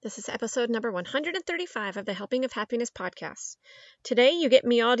This is episode number 135 of the Helping of Happiness podcast. Today, you get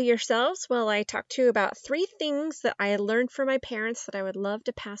me all to yourselves while I talk to you about 3 things that I learned from my parents that I would love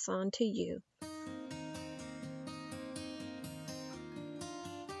to pass on to you.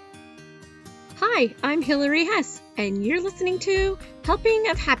 Hi, I'm Hillary Hess, and you're listening to Helping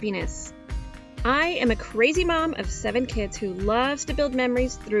of Happiness. I am a crazy mom of 7 kids who loves to build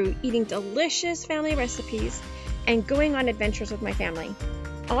memories through eating delicious family recipes and going on adventures with my family.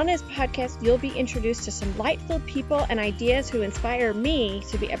 On this podcast, you'll be introduced to some light-filled people and ideas who inspire me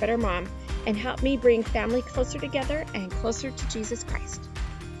to be a better mom and help me bring family closer together and closer to Jesus Christ.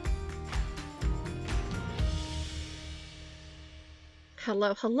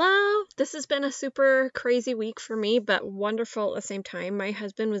 Hello. This has been a super crazy week for me, but wonderful at the same time. My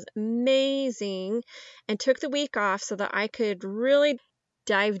husband was amazing and took the week off so that I could really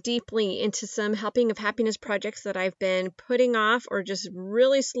dive deeply into some Helping of Happiness projects that I've been putting off or just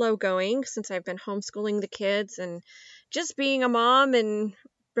really slow going since I've been homeschooling the kids and just being a mom and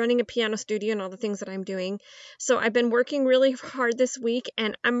running a piano studio and all the things that I'm doing. So I've been working really hard this week,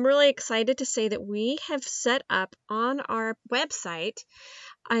 and I'm really excited to say that we have set up on our website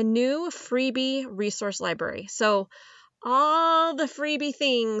a new freebie resource library. So all the freebie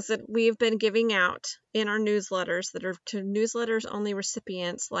things that we've been giving out in our newsletters that are to newsletters only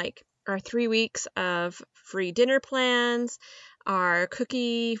recipients, like our 3 weeks of free dinner plans, our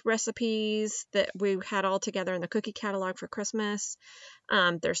cookie recipes that we had all together in the cookie catalog for Christmas.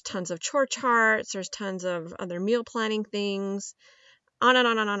 There's tons of chore charts. There's tons of other meal planning things, on and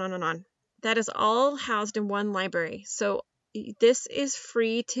on and on and on and on. That is all housed in one library. So this is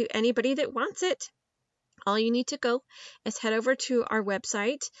free to anybody that wants it. All you need to go is head over to our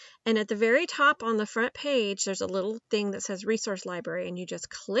website, and at the very top on the front page, there's a little thing that says Resource Library, and you just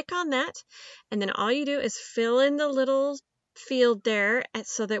click on that, and then all you do is fill in the little field there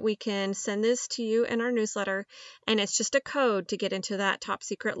so that we can send this to you in our newsletter, and it's just a code to get into that top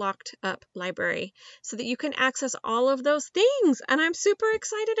secret locked up library so that you can access all of those things, and I'm super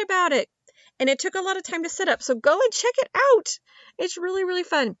excited about it. And it took a lot of time to set up, so go and check it out. It's really, really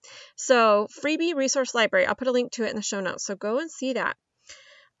fun. So freebie resource library, I'll put a link to it in the show notes, so go and see that.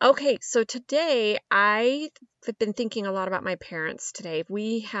 Okay, so today I've been thinking a lot about my parents today.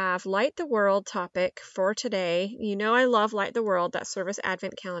 We have Light the World topic for today. You know I love Light the World, that service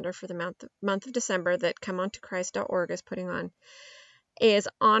advent calendar for the month of December that ComeOnToChrist.org is putting on, is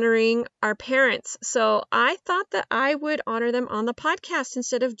honoring our parents. So I thought that I would honor them on the podcast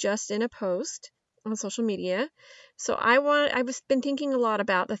instead of just in a post on social media. So I've been thinking a lot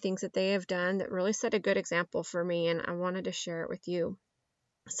about the things that they have done that really set a good example for me, and I wanted to share it with you.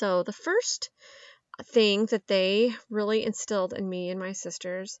 So the first thing that they really instilled in me and my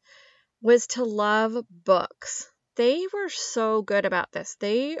sisters was to love books. They were so good about this.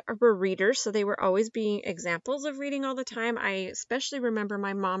 They were readers, so they were always being examples of reading all the time. I especially remember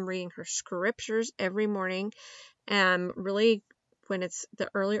my mom reading her scriptures every morning, really when it's the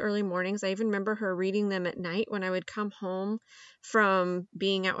early mornings. I even remember her reading them at night when I would come home from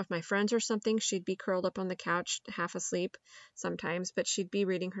being out with my friends or something. She'd be curled up on the couch, half asleep sometimes, but she'd be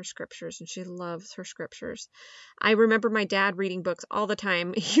reading her scriptures, and she loves her scriptures. I remember my dad reading books all the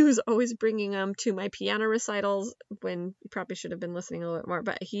time. He was always bringing them to my piano recitals when he probably should have been listening a little bit more,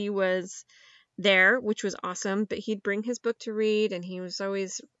 but he was there, which was awesome. But he'd bring his book to read, and he was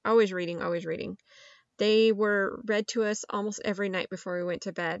always reading. They were read to us almost every night before we went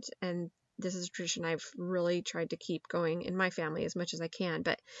to bed, and this is a tradition I've really tried to keep going in my family as much as I can.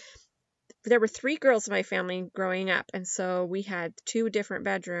 But there were 3 girls in my family growing up, and so we had 2 different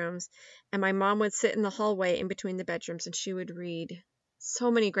bedrooms, and my mom would sit in the hallway in between the bedrooms, and she would read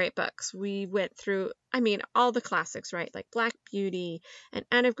so many great books. We went through, all the classics, right? Like Black Beauty and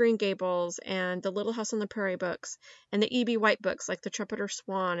Anne of Green Gables and the Little House on the Prairie books and the E.B. White books like The Trumpeter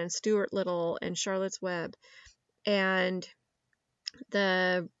Swan and Stuart Little and Charlotte's Web. And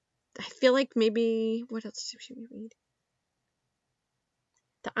I feel like maybe, what else should we read?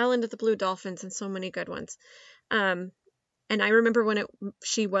 The Island of the Blue Dolphins and so many good ones. And I remember when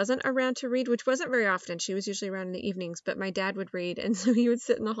she wasn't around to read, which wasn't very often. She was usually around in the evenings, but my dad would read. And so he would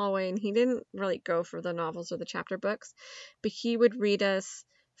sit in the hallway, and he didn't really go for the novels or the chapter books, but he would read us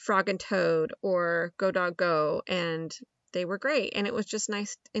Frog and Toad or Go Dog Go. And they were great. And it was just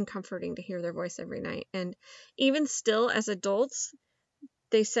nice and comforting to hear their voice every night. And even still as adults,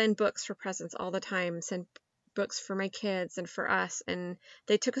 they send books for presents all the time, send books for my kids and for us, and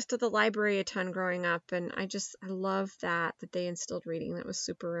they took us to the library a ton growing up, and I love that they instilled reading. That was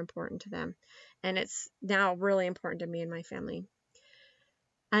super important to them, and it's now really important to me and my family.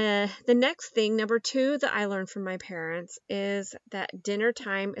 The next thing, number 2, that I learned from my parents is that dinner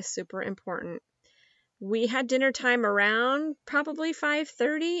time is super important. We had dinner time around probably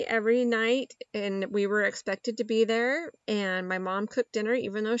 5:30 every night, and we were expected to be there. And my mom cooked dinner,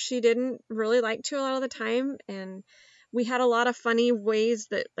 even though she didn't really like to a lot of the time. And we had a lot of funny ways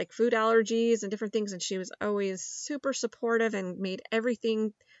that, like food allergies and different things, and she was always super supportive and made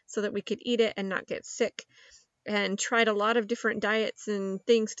everything so that we could eat it and not get sick, and tried a lot of different diets and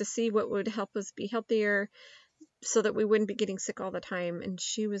things to see what would help us be healthier so that we wouldn't be getting sick all the time. And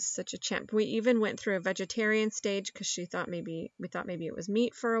she was such a champ. We even went through a vegetarian stage because we thought maybe it was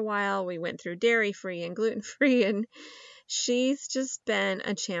meat for a while. We went through dairy free and gluten free, and she's just been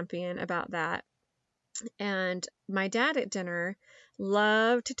a champion about that. And my dad at dinner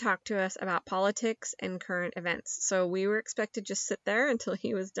loved to talk to us about politics and current events. So we were expected to just sit there until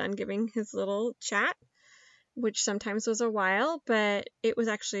he was done giving his little chat, which sometimes was a while, but it was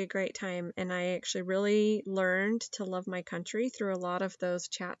actually a great time. And I actually really learned to love my country through a lot of those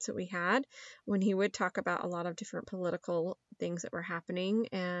chats that we had when he would talk about a lot of different political things that were happening.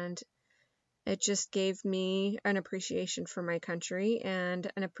 And it just gave me an appreciation for my country and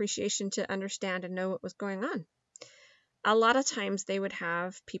an appreciation to understand and know what was going on. A lot of times they would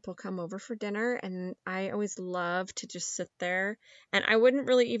have people come over for dinner, and I always loved to just sit there, and I wouldn't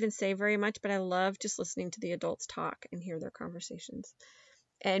really even say very much, but I love just listening to the adults talk and hear their conversations.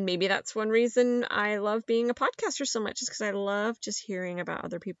 And maybe that's one reason I love being a podcaster so much, is because I love just hearing about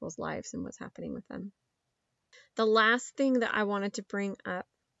other people's lives and what's happening with them. The last thing that I wanted to bring up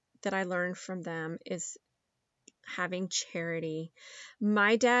that I learned from them is having charity.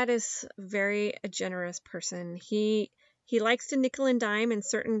 My dad is very a generous person. He likes to nickel and dime in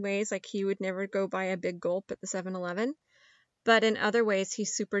certain ways, like he would never go buy a big gulp at the 7-Eleven. But in other ways,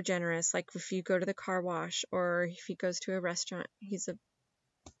 he's super generous. Like if you go to the car wash or if he goes to a restaurant, he's a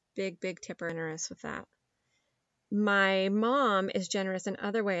big tipper, generous with that. My mom is generous in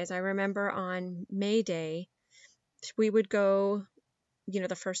other ways. I remember on May Day, we would go, the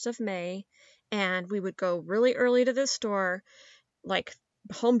 1st of May, and we would go really early to the store, like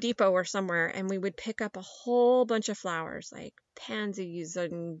Home Depot or somewhere, and we would pick up a whole bunch of flowers, like pansies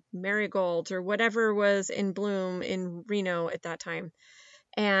and marigolds or whatever was in bloom in Reno at that time.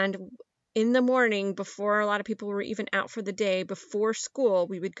 And in the morning, before a lot of people were even out for the day, before school,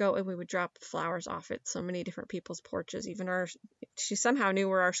 we would go and we would drop flowers off at so many different people's porches. She somehow knew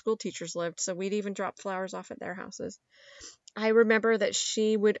where our school teachers lived, so we'd even drop flowers off at their houses. I remember that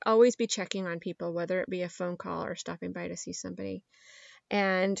she would always be checking on people, whether it be a phone call or stopping by to see somebody.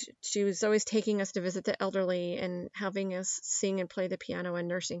 And she was always taking us to visit the elderly and having us sing and play the piano in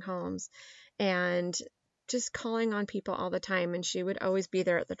nursing homes and just calling on people all the time. And she would always be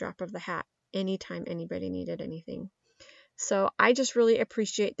there at the drop of the hat anytime anybody needed anything. So I just really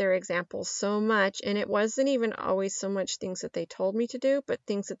appreciate their examples so much. And it wasn't even always so much things that they told me to do, but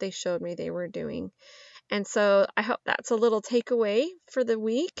things that they showed me they were doing. And so I hope that's a little takeaway for the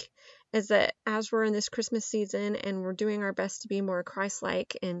week, is that as we're in this Christmas season and we're doing our best to be more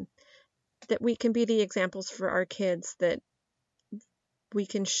Christ-like, and that we can be the examples for our kids, that we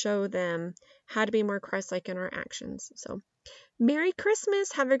can show them how to be more Christ-like in our actions. So Merry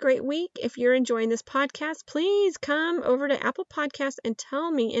Christmas. Have a great week. If you're enjoying this podcast, please come over to Apple Podcasts and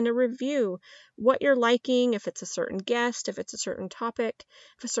tell me in a review what you're liking, if it's a certain guest, if it's a certain topic,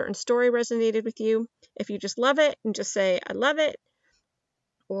 if a certain story resonated with you. If you just love it, and just say, I love it,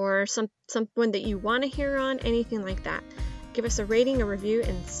 or someone that you want to hear on, anything like that. Give us a rating, a review,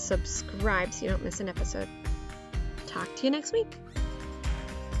 and subscribe so you don't miss an episode. Talk to you next week.